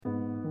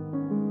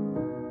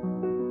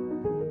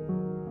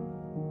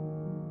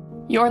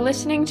You're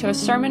listening to a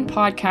sermon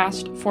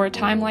podcast for a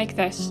time like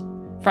this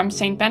from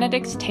St.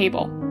 Benedict's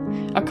Table,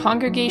 a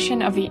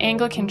congregation of the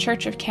Anglican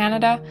Church of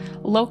Canada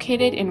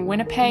located in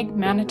Winnipeg,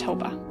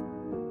 Manitoba.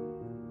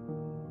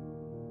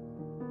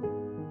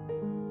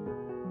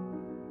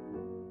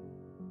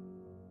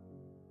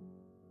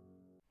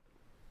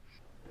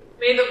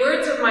 May the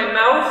words of my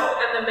mouth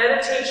and the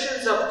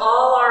meditations of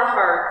all our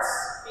hearts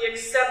be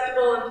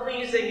acceptable and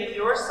pleasing in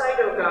your sight,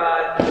 O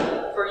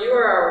God, for you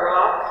are our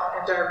rock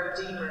and our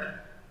Redeemer.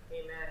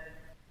 Amen.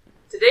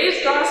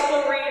 Today's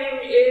gospel reading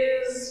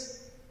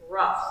is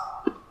rough.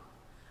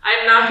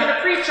 I'm not going to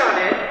preach on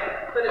it,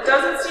 but it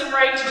doesn't seem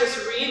right to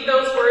just read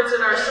those words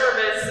in our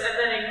service and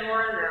then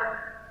ignore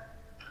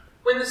them.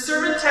 When the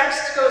sermon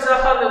text goes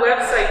up on the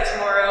website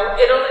tomorrow,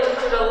 it'll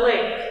include a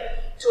link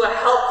to a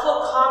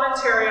helpful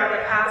commentary on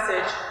the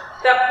passage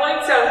that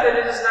points out that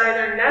it is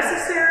neither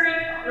necessary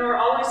nor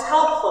always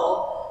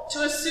helpful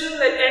to assume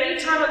that any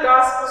time a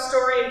gospel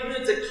story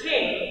includes a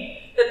king,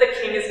 that the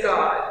king is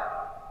God.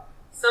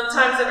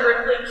 Sometimes an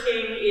earthly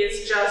king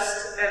is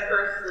just an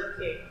earthly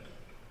king.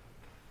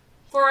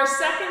 For our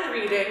second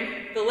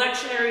reading, the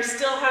lectionary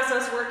still has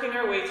us working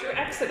our way through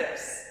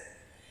Exodus.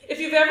 If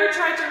you've ever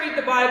tried to read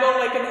the Bible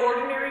like an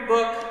ordinary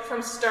book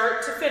from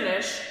start to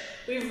finish,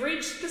 we've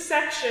reached the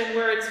section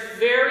where it's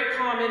very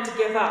common to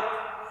give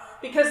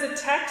up, because the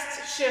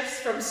text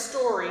shifts from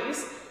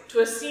stories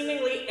to a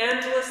seemingly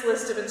endless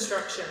list of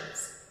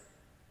instructions.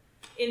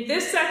 In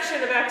this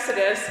section of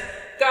Exodus,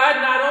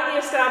 God not only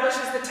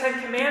establishes the Ten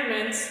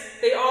Commandments,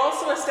 they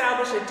also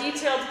establish a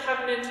detailed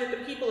covenant with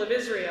the people of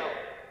Israel.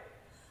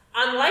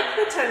 Unlike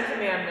the Ten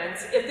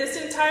Commandments, if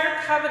this entire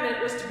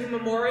covenant was to be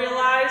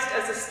memorialized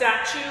as a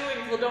statue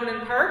in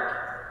Kildonan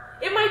Park,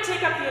 it might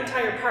take up the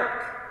entire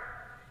park.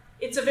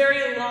 It's a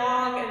very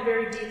long and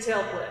very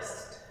detailed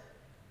list.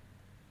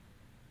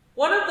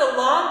 One of the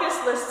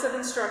longest lists of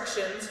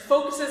instructions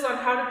focuses on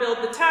how to build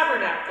the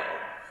tabernacle,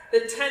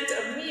 the tent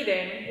of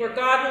meeting where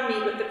God will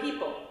meet with the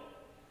people.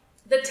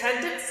 The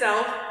tent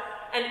itself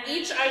and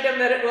each item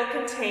that it will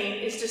contain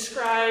is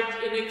described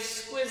in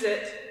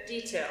exquisite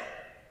detail.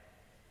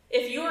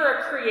 If you are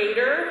a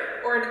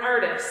creator or an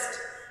artist,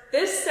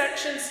 this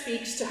section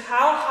speaks to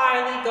how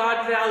highly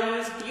God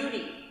values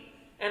beauty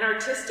and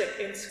artistic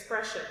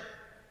expression.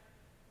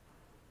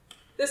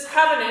 This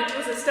covenant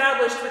was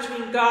established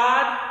between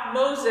God,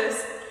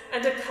 Moses,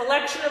 and a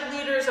collection of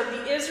leaders of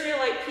the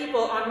Israelite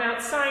people on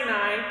Mount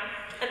Sinai,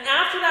 and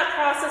after that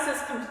process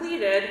is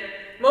completed,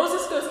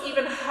 Moses goes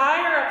even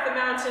higher up the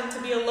mountain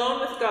to be alone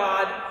with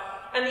God,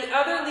 and the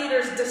other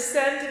leaders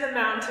descend to the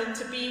mountain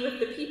to be with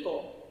the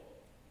people.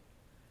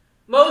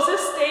 Moses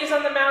stays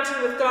on the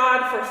mountain with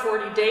God for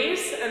 40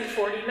 days and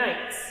 40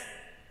 nights.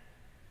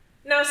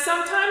 Now,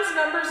 sometimes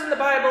numbers in the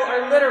Bible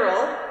are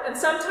literal, and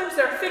sometimes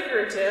they're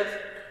figurative,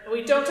 and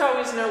we don't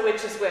always know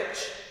which is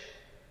which.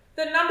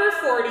 The number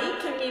 40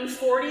 can mean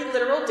 40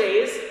 literal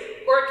days,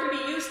 or it can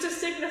be used to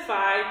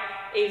signify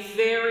a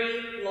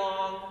very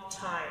long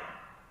time.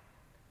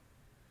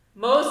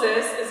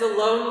 Moses is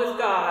alone with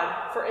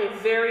God for a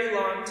very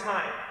long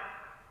time.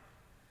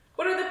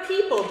 What are the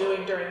people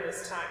doing during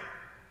this time?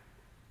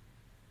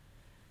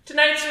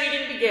 Tonight's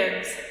reading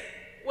begins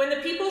when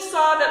the people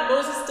saw that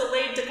Moses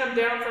delayed to come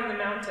down from the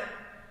mountain.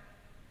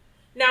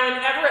 Now,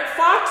 in Everett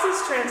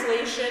Fox's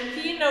translation,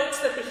 he notes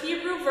that the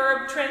Hebrew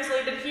verb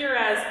translated here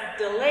as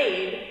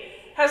delayed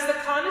has the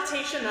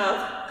connotation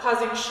of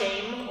causing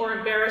shame or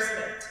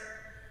embarrassment.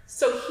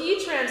 So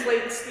he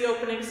translates the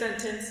opening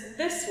sentence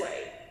this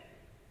way.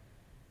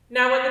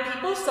 Now, when the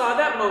people saw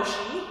that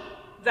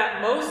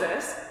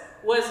Moses,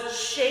 was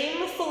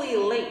shamefully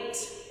late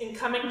in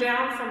coming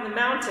down from the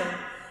mountain,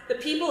 the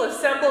people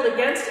assembled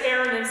against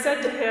Aaron and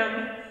said to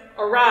him,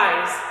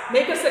 "Arise,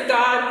 make us a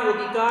god who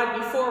will be God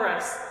before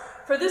us.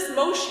 For this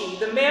Moshe,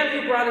 the man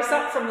who brought us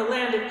up from the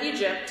land of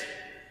Egypt,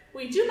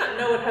 we do not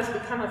know what has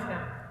become of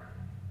him."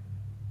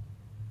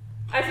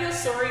 I feel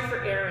sorry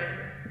for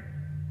Aaron.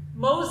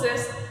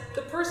 Moses,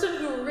 the person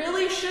who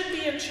really should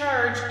be in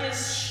charge,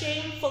 is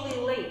shamefully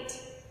late.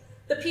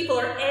 The people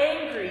are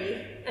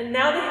angry, and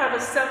now they have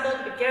assembled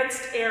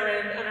against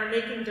Aaron and are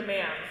making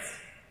demands.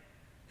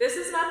 This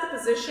is not the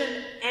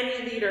position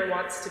any leader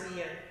wants to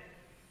be in.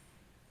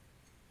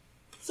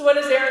 So what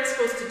is Aaron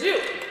supposed to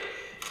do?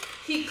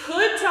 He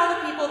could tell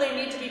the people they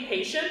need to be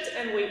patient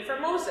and wait for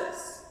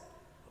Moses.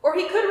 Or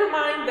he could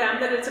remind them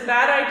that it's a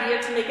bad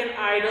idea to make an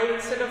idol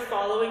instead of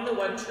following the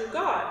one true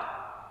God.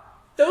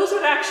 Those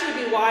would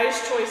actually be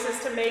wise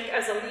choices to make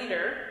as a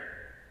leader,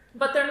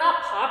 but they're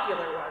not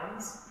popular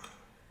ones.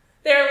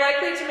 They are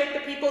likely to make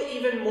the people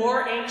even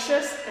more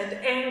anxious and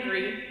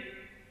angry,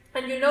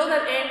 and you know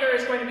that anger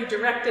is going to be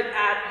directed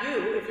at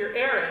you if you're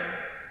Aaron.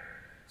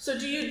 So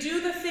do you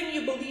do the thing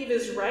you believe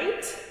is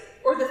right,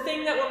 or the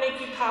thing that will make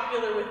you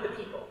popular with the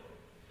people?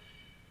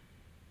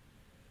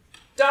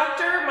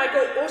 Dr.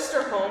 Michael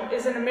Osterholm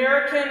is an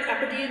American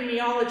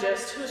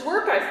epidemiologist whose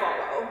work I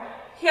follow.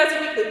 He has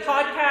a weekly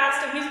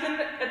podcast, and he's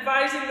been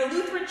advising the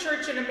Lutheran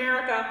Church in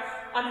America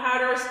on how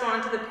to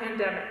respond to the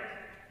pandemic.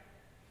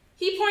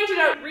 He pointed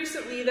out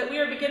recently that we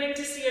are beginning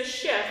to see a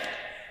shift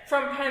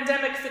from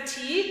pandemic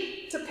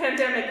fatigue to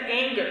pandemic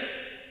anger.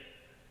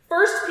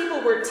 First, people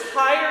were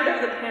tired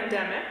of the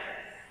pandemic,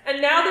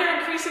 and now they're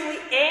increasingly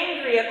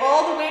angry at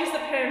all the ways the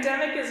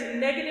pandemic is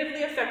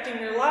negatively affecting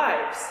their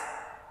lives.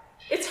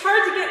 It's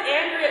hard to get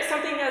angry at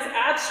something as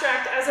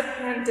abstract as a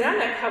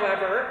pandemic,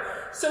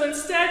 however, so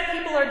instead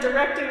people are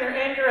directing their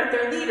anger at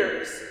their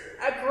leaders,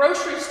 at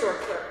grocery store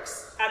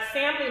clerks, at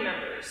family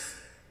members.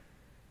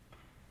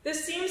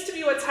 This seems to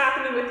be what's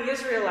happening with the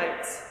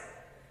Israelites.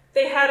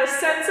 They had a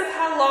sense of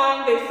how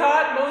long they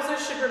thought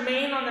Moses should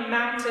remain on the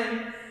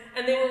mountain,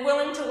 and they were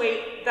willing to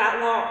wait that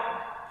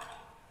long.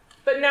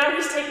 But now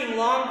he's taking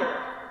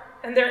longer,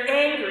 and they're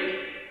angry,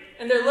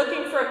 and they're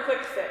looking for a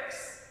quick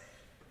fix.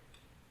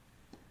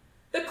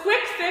 The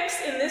quick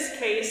fix in this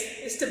case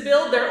is to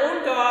build their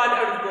own god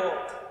out of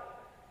gold,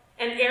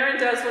 and Aaron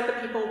does what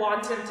the people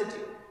want him to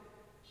do.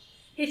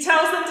 He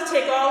tells them to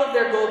take all of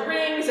their gold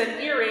rings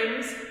and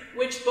earrings,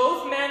 which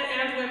both men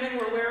and women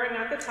were wearing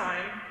at the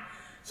time,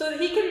 so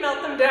that he can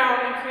melt them down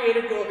and create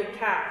a golden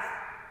calf.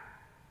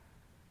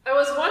 I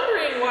was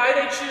wondering why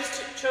they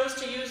chose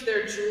to use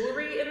their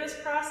jewelry in this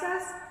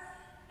process,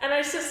 and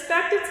I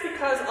suspect it's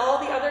because all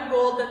the other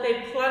gold that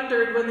they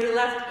plundered when they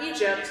left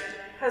Egypt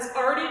has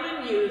already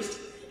been used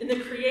in the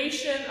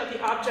creation of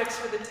the objects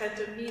for the tent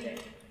of meeting.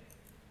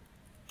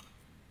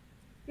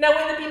 Now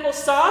when the people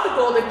saw the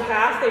golden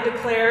calf, they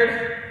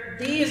declared,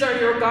 "These are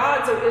your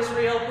gods, O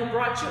Israel, who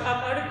brought you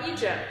up out of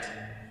Egypt."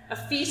 A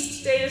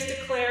feast day is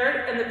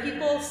declared, and the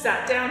people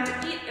sat down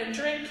to eat and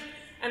drink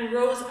and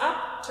rose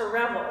up to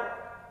revel.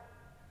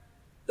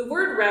 The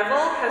word revel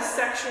has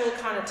sexual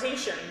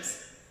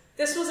connotations.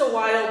 This was a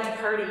wild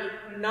party,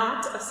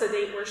 not a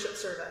sedate worship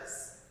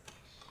service.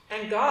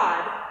 And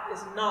God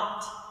is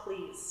not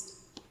pleased.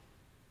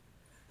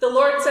 The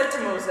Lord said to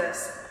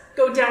Moses,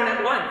 "Go down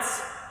at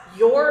once.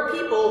 Your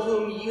people,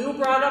 whom you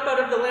brought up out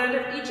of the land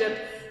of Egypt,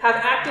 have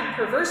acted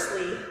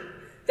perversely.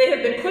 They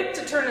have been quick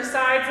to turn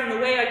aside from the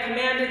way I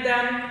commanded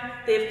them.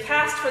 They have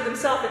cast for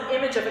themselves an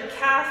image of a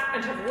calf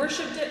and have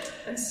worshipped it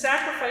and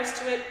sacrificed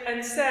to it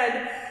and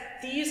said,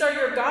 'These are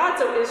your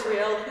gods, O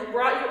Israel, who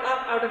brought you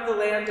up out of the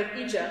land of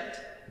Egypt.'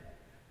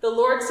 The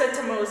Lord said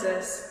to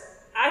Moses,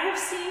 'I have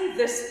seen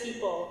this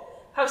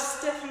people, how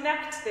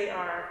stiff-necked they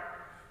are.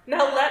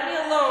 Now let me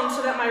alone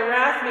so that my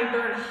wrath may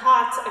burn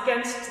hot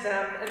against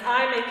them and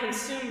I may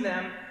consume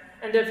them,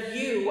 and of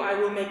you I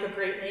will make a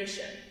great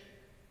nation.'"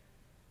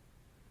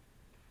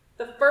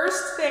 The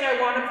first thing I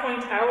want to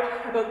point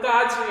out about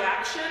God's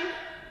reaction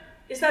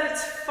is that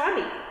it's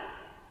funny.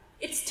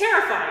 It's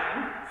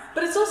terrifying,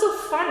 but it's also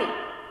funny.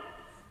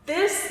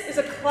 This is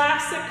a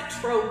classic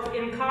trope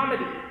in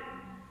comedy.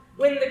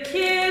 When the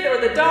kid or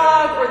the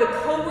dog or the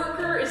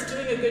coworker is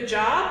doing a good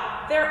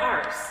job, they're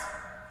ours.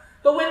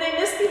 But when they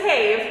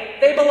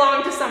misbehave, they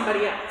belong to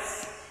somebody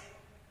else.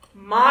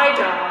 My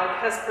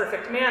dog has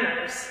perfect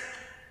manners.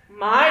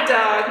 My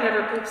dog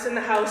never poops in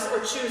the house or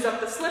chews up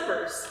the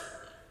slippers.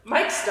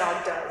 Mike's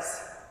dog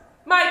does.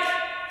 Mike,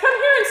 come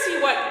here and see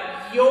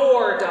what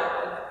your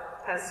dog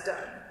has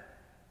done.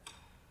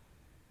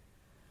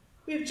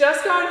 We've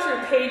just gone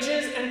through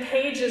pages and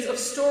pages of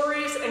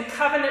stories and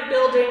covenant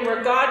building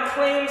where God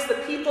claims the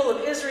people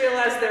of Israel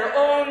as their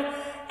own,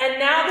 and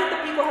now that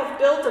the people have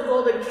built a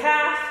golden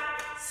calf,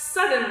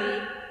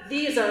 suddenly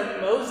these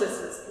are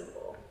Moses'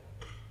 people.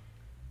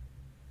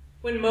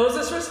 When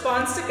Moses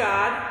responds to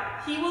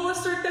God, he will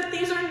assert that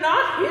these are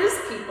not his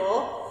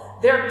people,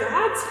 they're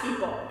God's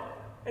people.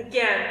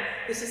 Again,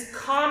 this is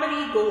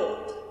comedy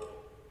gold.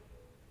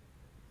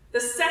 The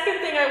second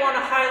thing I want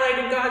to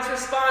highlight in God's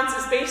response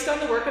is based on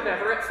the work of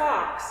Everett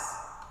Fox.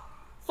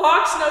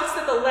 Fox notes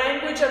that the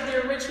language of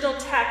the original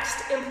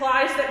text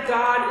implies that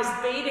God is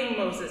baiting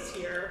Moses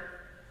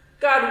here.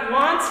 God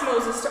wants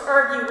Moses to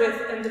argue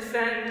with and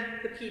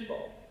defend the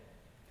people.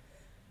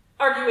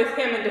 Argue with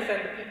him and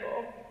defend the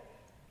people.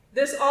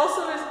 This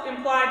also is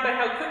implied by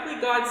how quickly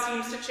God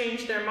seems to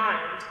change their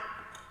mind.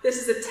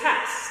 This is a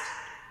test,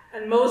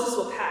 and Moses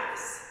will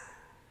pass.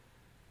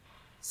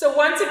 So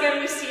once again,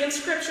 we see in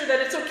Scripture that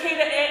it's okay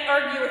to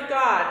argue with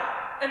God.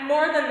 And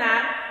more than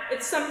that,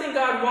 it's something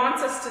God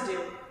wants us to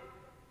do.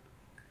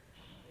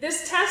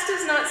 This test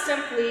is not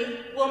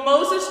simply, will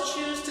Moses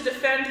choose to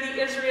defend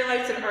the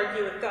Israelites and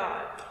argue with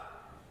God?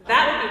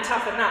 That would be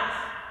tough enough.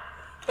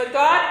 But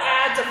God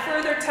adds a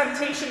further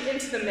temptation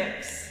into the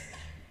mix.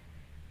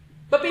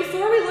 But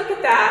before we look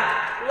at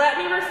that, let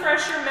me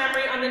refresh your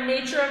memory on the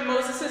nature of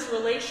Moses'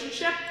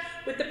 relationship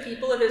with the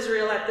people of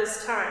Israel at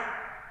this time.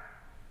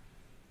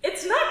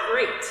 It's not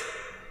great.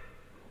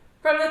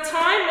 From the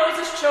time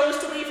Moses chose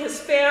to leave his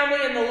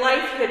family and the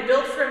life he had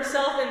built for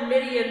himself in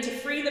Midian to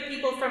free the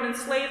people from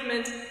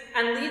enslavement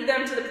and lead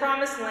them to the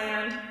promised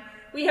land,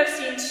 we have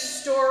seen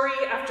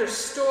story after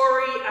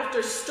story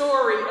after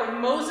story of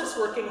Moses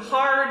working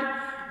hard,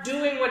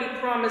 doing what he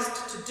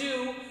promised to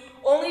do,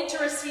 only to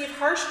receive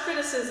harsh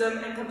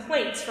criticism and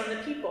complaints from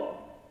the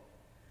people.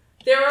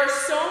 There are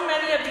so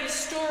many of these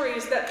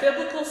stories that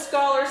biblical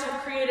scholars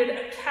have created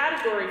a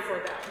category for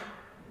them.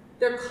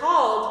 They're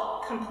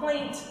called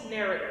complaint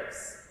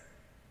narratives.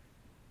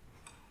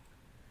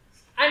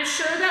 I'm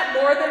sure that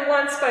more than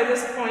once by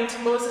this point,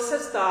 Moses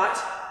has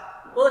thought,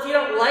 well, if you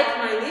don't like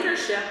my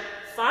leadership,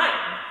 fine,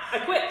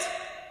 I quit.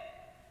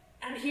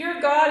 And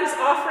here God is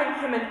offering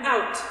him an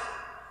out.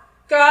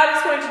 God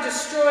is going to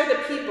destroy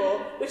the people,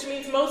 which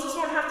means Moses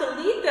won't have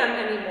to lead them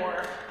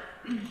anymore.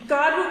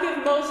 God will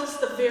give Moses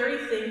the very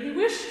thing he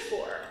wished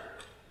for.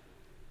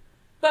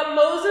 But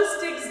Moses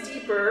digs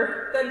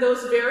deeper than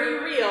those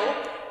very real,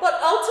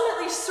 but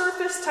ultimately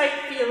surface-type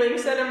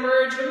feelings that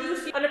emerge when you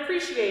feel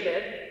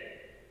unappreciated,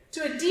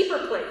 to a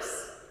deeper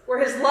place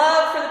where his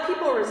love for the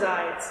people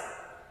resides,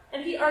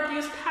 and he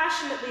argues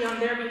passionately on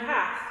their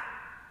behalf,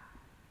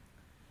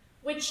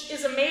 which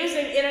is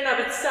amazing in and of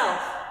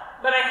itself,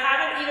 but I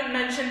haven't even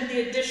mentioned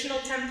the additional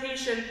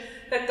temptation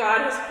that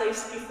God has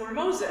placed before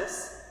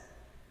Moses.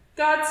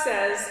 God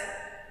says,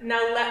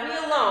 "Now let me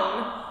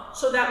alone,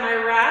 so that my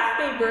wrath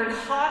may burn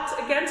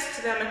hot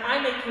against them, and I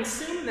may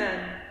consume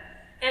them.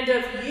 And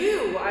of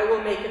you I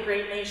will make a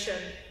great nation."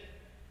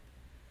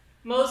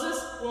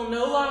 Moses will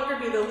no longer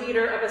be the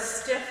leader of a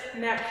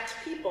stiff-necked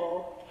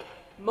people.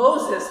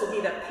 Moses will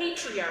be the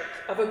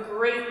patriarch of a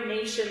great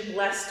nation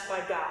blessed by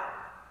God.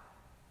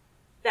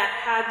 That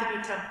had to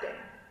be tempting.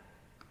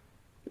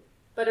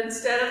 But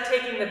instead of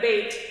taking the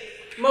bait,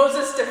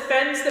 Moses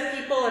defends the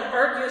people and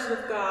argues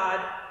with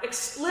God,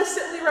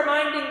 explicitly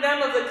reminding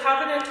them of the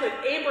covenant with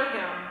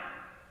Abraham,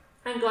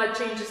 and God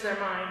changes their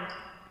mind.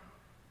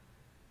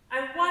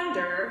 I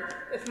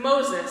wonder if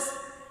Moses,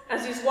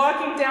 as he's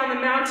walking down the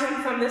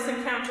mountain from this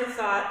encounter,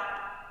 thought,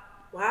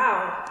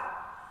 wow,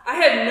 I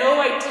had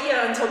no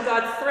idea until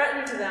God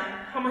threatened them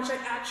how much I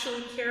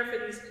actually care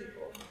for these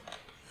people.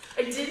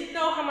 I didn't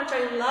know how much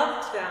I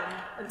loved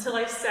them until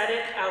I said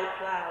it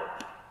out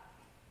loud.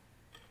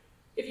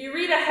 If you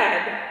read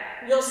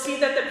ahead, you'll see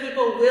that the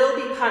people will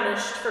be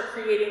punished for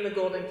creating the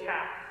golden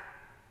calf.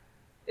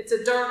 It's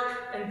a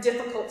dark and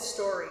difficult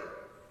story,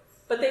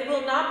 but they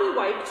will not be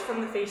wiped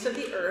from the face of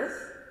the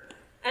earth,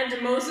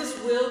 and Moses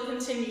will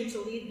continue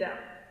to lead them.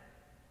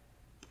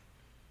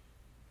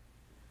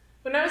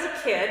 When I was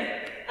a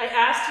kid, I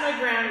asked my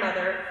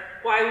grandmother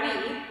why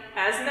we,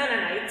 as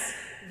Mennonites,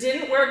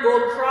 didn't wear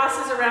gold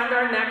crosses around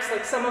our necks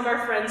like some of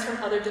our friends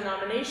from other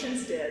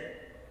denominations did.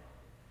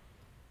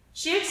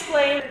 She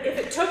explained if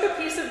it took a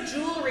piece of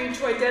jewelry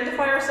to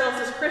identify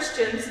ourselves as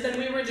Christians, then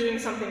we were doing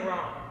something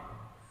wrong.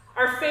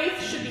 Our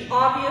faith should be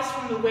obvious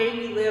from the way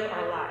we live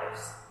our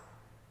lives.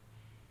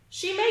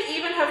 She may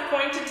even have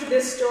pointed to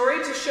this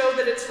story to show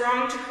that it's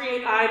wrong to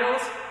create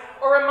idols,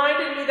 or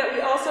reminded me that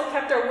we also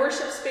kept our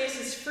worship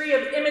spaces free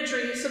of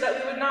imagery so that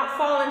we would not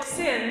fall into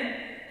sin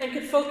and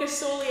could focus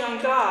solely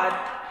on God,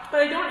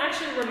 but I don't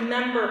actually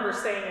remember her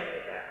saying any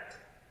of that.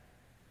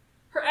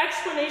 Her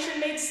explanation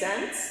made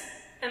sense,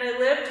 and I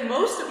lived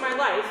most of my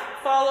life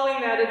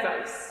following that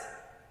advice.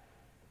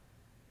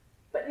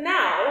 But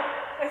now,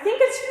 I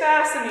think it's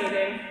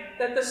fascinating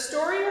that the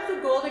story of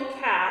the golden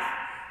calf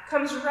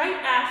comes right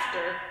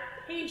after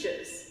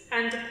pages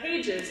and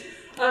pages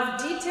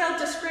of detailed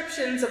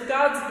descriptions of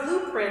God's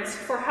blueprints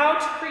for how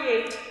to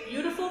create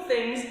beautiful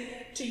things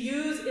to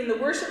use in the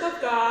worship of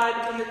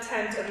God in the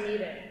tent of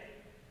meeting.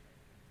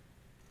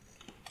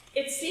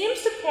 It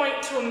seems to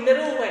point to a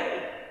middle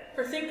way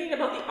for thinking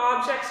about the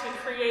objects we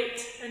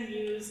create and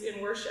use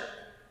in worship.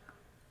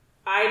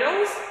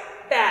 Idols?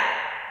 Bad.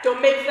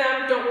 Don't make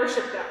them, don't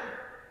worship them.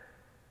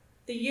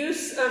 The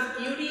use of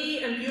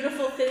beauty and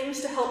beautiful things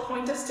to help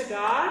point us to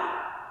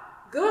God?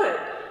 Good.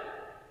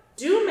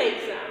 Do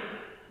make them.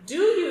 Do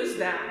use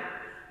them.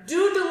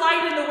 Do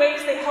delight in the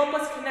ways they help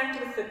us connect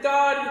with the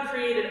God who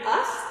created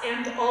us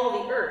and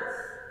all the earth.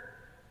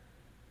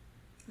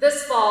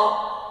 This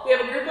fall, we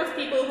have a group of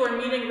people who are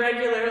meeting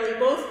regularly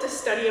both to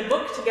study a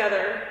book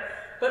together,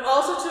 but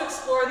also to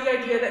explore the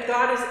idea that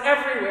God is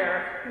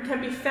everywhere and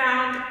can be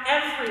found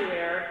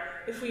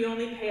everywhere if we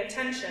only pay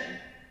attention.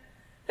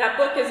 That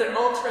book is An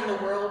Altar in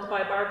the World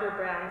by Barbara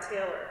Brown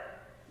Taylor.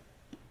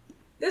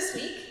 This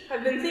week,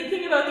 I've been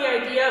thinking about the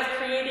idea of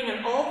creating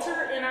an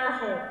altar in our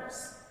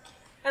homes,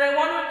 and I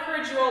want to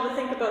encourage you all to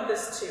think about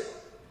this too.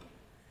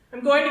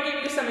 I'm going to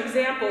give you some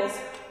examples,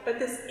 but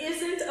this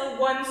isn't a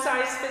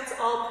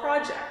one-size-fits-all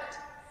project.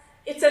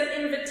 It's an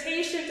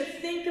invitation to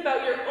think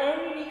about your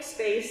own unique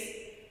space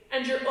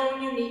and your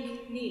own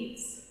unique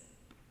needs.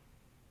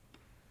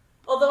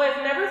 Although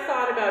I've never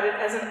thought about it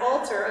as an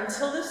altar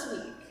until this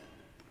week,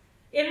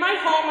 in my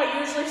home I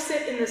usually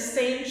sit in the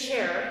same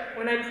chair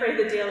when I pray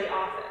the daily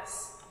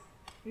office.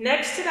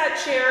 Next to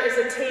that chair is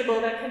a table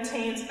that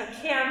contains a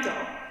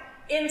candle,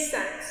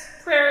 incense,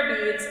 prayer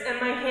beads, and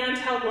my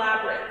handheld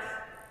labyrinth.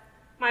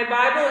 My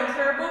Bible and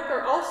prayer book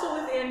are also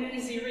within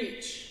easy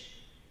reach.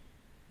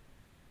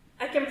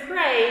 I can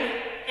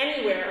pray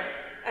anywhere,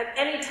 at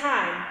any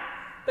time,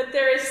 but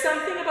there is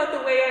something about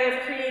the way I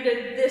have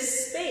created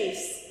this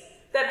space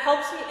that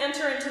helps me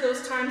enter into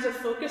those times of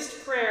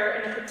focused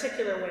prayer in a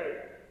particular way.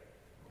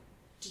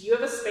 Do you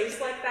have a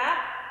space like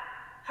that?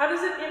 How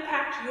does it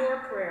impact your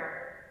prayer?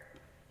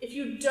 If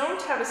you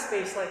don't have a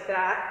space like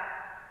that,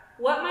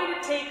 what might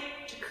it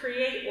take to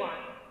create one?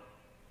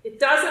 It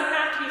doesn't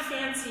have to be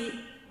fancy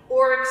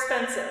or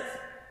expensive.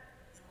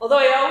 Although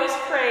I always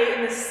pray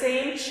in the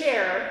same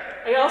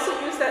chair, I also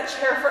use that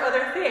chair for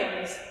other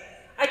things.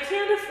 I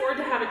can't afford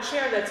to have a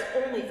chair that's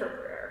only for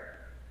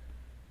prayer.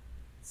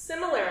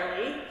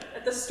 Similarly,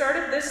 at the start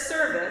of this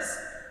service,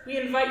 we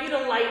invite you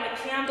to light a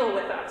candle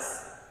with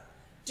us.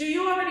 Do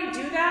you already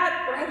do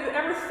that, or have you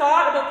ever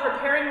thought about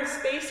preparing the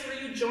space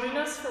where you join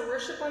us for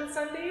worship on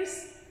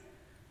Sundays?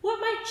 What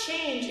might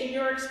change in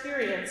your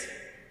experience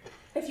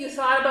if you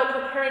thought about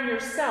preparing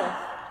yourself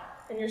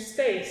and your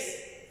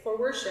space for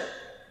worship?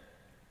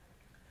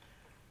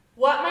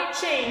 What might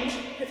change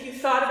if you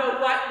thought about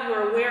what you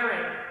are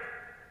wearing?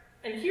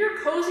 And here,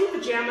 cozy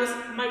pajamas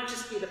might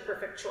just be the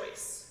perfect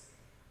choice.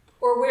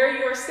 Or where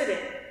you are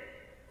sitting,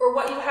 or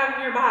what you have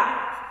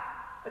nearby,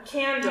 a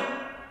candle,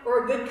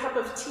 or a good cup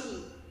of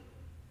tea.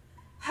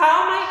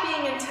 How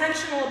might being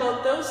intentional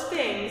about those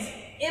things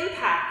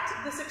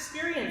impact this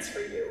experience for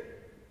you?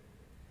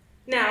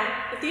 Now,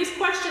 if these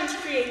questions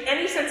create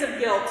any sense of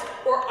guilt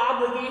or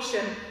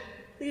obligation,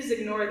 please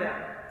ignore them,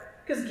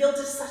 because guilt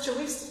is such a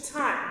waste of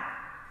time.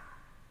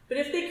 But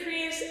if they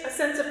create a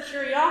sense of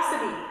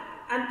curiosity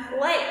and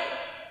play,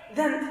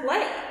 then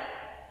play.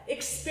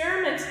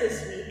 Experiment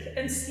this week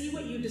and see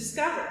what you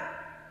discover.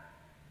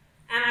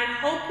 And I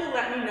hope you'll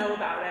let me know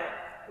about it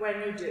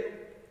when you do.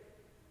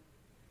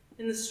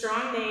 In the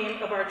strong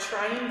name of our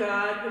triune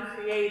God who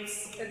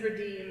creates and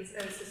redeems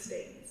and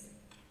sustains.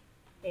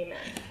 Amen.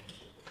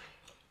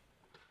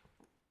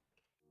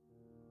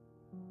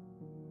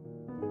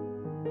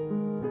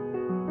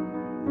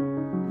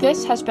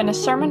 This has been a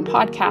sermon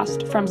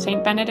podcast from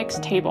St. Benedict's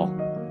Table.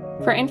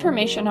 For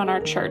information on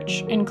our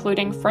church,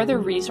 including further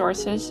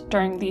resources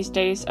during these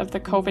days of the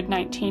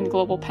COVID-19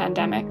 global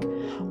pandemic,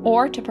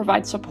 or to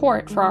provide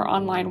support for our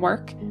online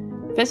work,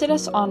 visit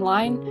us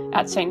online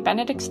at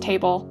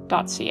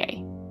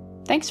stbenedictstable.ca.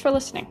 Thanks for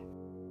listening.